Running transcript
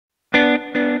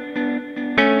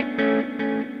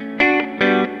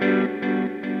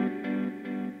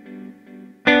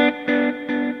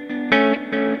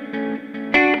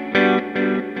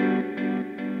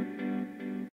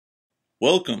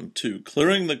Welcome to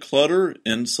Clearing the Clutter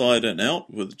Inside and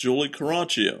Out with Julie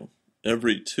Caraccio.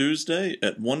 Every Tuesday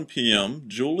at 1 p.m.,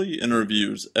 Julie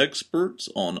interviews experts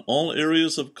on all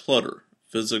areas of clutter: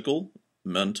 physical,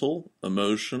 mental,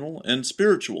 emotional, and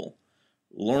spiritual.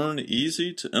 Learn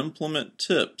easy-to-implement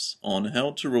tips on how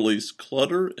to release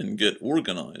clutter and get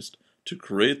organized to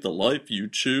create the life you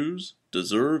choose,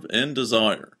 deserve, and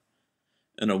desire.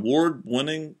 An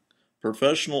award-winning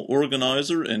professional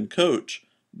organizer and coach,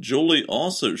 Julie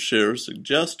also shares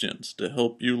suggestions to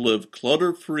help you live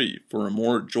clutter-free for a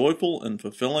more joyful and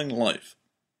fulfilling life.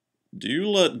 Do you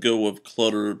let go of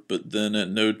clutter, but then at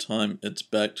no time it's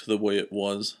back to the way it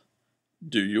was?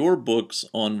 Do your books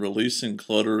on releasing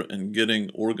clutter and getting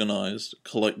organized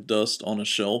collect dust on a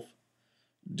shelf?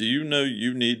 Do you know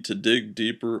you need to dig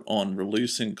deeper on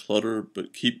releasing clutter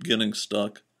but keep getting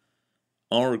stuck?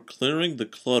 Our Clearing the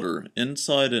Clutter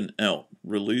Inside and Out,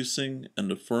 Releasing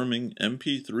and Affirming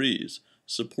MP3s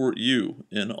support you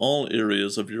in all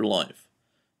areas of your life: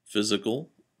 physical,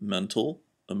 mental,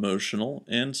 emotional,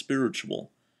 and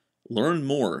spiritual. Learn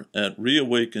more at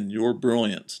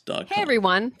reawakenyourbrilliance.com. Hey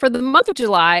everyone, for the month of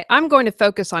July, I'm going to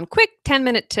focus on quick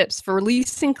 10-minute tips for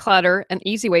releasing clutter and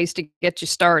easy ways to get you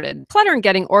started. Clutter and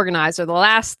getting organized are the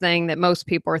last thing that most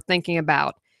people are thinking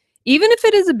about. Even if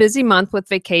it is a busy month with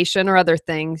vacation or other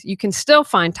things, you can still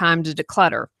find time to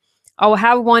declutter. I will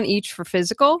have one each for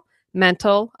physical,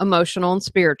 mental, emotional, and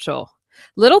spiritual.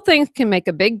 Little things can make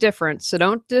a big difference, so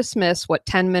don't dismiss what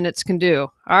 10 minutes can do.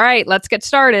 All right, let's get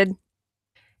started.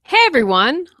 Hey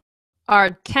everyone,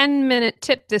 our 10-minute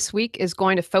tip this week is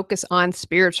going to focus on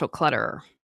spiritual clutter.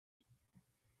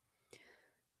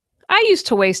 I used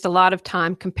to waste a lot of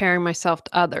time comparing myself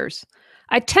to others.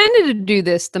 I tended to do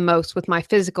this the most with my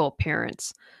physical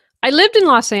appearance. I lived in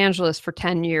Los Angeles for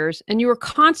 10 years, and you were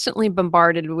constantly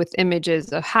bombarded with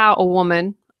images of how a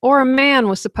woman or a man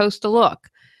was supposed to look.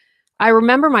 I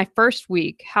remember my first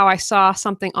week, how I saw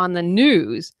something on the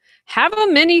news: have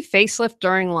a mini facelift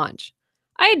during lunch.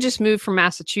 I had just moved from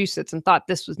Massachusetts and thought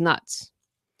this was nuts.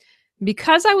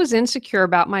 Because I was insecure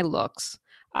about my looks,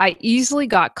 I easily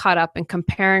got caught up in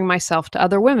comparing myself to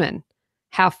other women: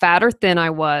 how fat or thin I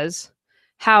was,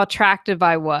 how attractive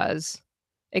I was,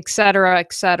 etc.,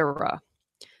 etc.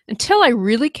 Until I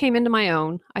really came into my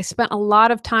own, I spent a lot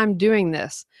of time doing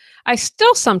this. I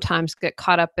still sometimes get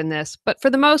caught up in this, but for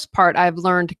the most part, I've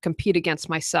learned to compete against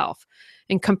myself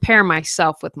and compare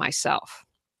myself with myself.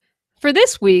 For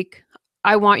this week,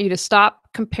 I want you to stop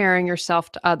comparing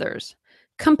yourself to others.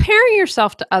 Comparing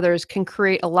yourself to others can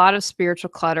create a lot of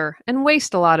spiritual clutter and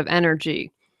waste a lot of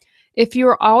energy. If you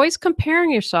are always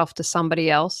comparing yourself to somebody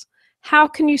else, how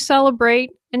can you celebrate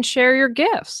and share your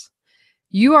gifts?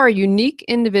 You are a unique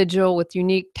individual with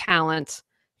unique talents,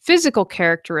 physical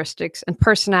characteristics, and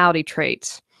personality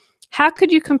traits. How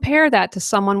could you compare that to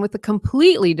someone with a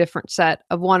completely different set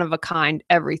of one-of-a-kind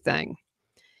everything?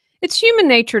 It's human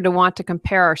nature to want to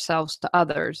compare ourselves to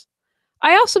others.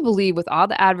 I also believe with all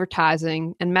the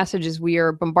advertising and messages we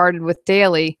are bombarded with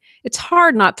daily, it's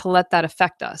hard not to let that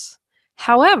affect us.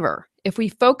 However, if we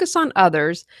focus on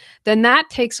others, then that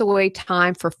takes away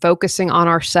time for focusing on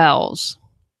ourselves.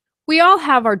 We all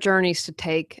have our journeys to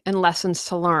take and lessons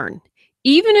to learn.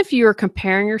 Even if you are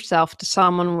comparing yourself to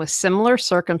someone with similar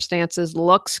circumstances,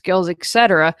 looks, skills,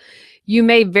 etc., you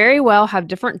may very well have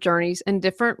different journeys and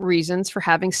different reasons for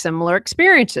having similar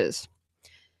experiences.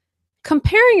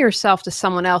 Comparing yourself to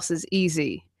someone else is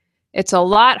easy. It's a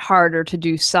lot harder to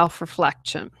do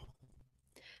self-reflection.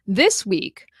 This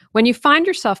week, when you find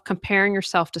yourself comparing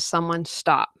yourself to someone,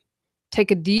 stop.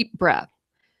 Take a deep breath.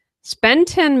 Spend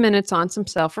 10 minutes on some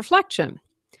self-reflection.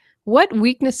 What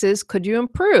weaknesses could you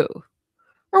improve?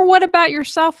 Or what about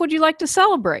yourself would you like to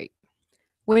celebrate?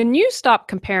 When you stop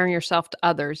comparing yourself to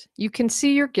others, you can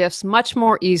see your gifts much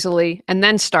more easily and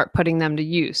then start putting them to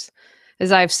use.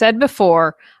 As I've said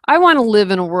before, I want to live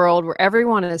in a world where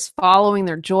everyone is following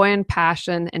their joy and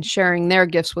passion and sharing their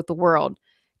gifts with the world.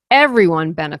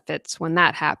 Everyone benefits when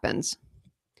that happens.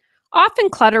 Often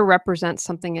clutter represents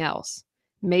something else.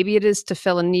 Maybe it is to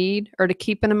fill a need or to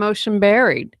keep an emotion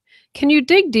buried. Can you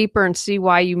dig deeper and see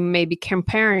why you may be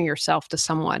comparing yourself to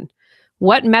someone?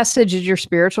 What message is your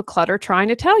spiritual clutter trying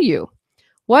to tell you?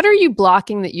 What are you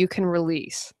blocking that you can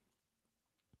release?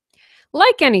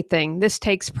 Like anything, this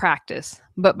takes practice,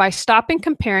 but by stopping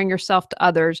comparing yourself to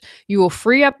others, you will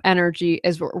free up energy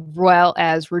as well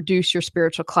as reduce your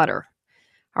spiritual clutter.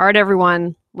 All right,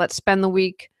 everyone, let's spend the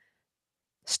week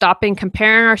stopping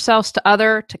comparing ourselves to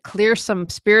others to clear some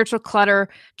spiritual clutter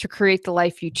to create the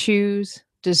life you choose,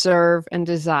 deserve, and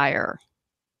desire.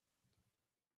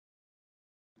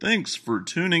 Thanks for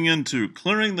tuning in to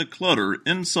Clearing the Clutter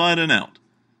Inside and Out.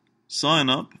 Sign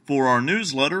up for our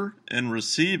newsletter and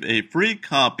receive a free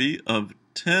copy of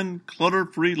 10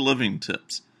 clutter-free living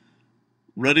tips.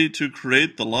 Ready to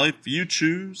create the life you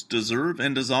choose, deserve,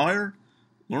 and desire?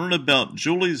 Learn about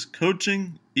Julie's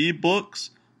coaching, ebooks,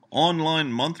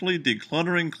 online monthly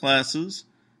decluttering classes,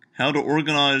 how to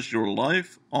organize your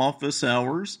life, office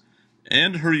hours,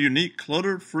 and her unique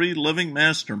clutter-free living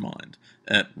mastermind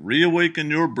at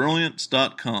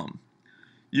reawakenyourbrilliance.com.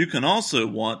 You can also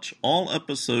watch all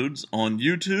episodes on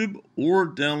YouTube or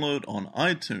download on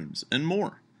iTunes and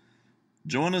more.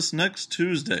 Join us next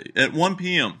Tuesday at 1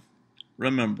 p.m.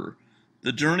 Remember,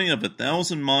 the journey of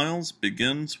 1,000 miles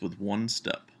begins with one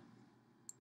step.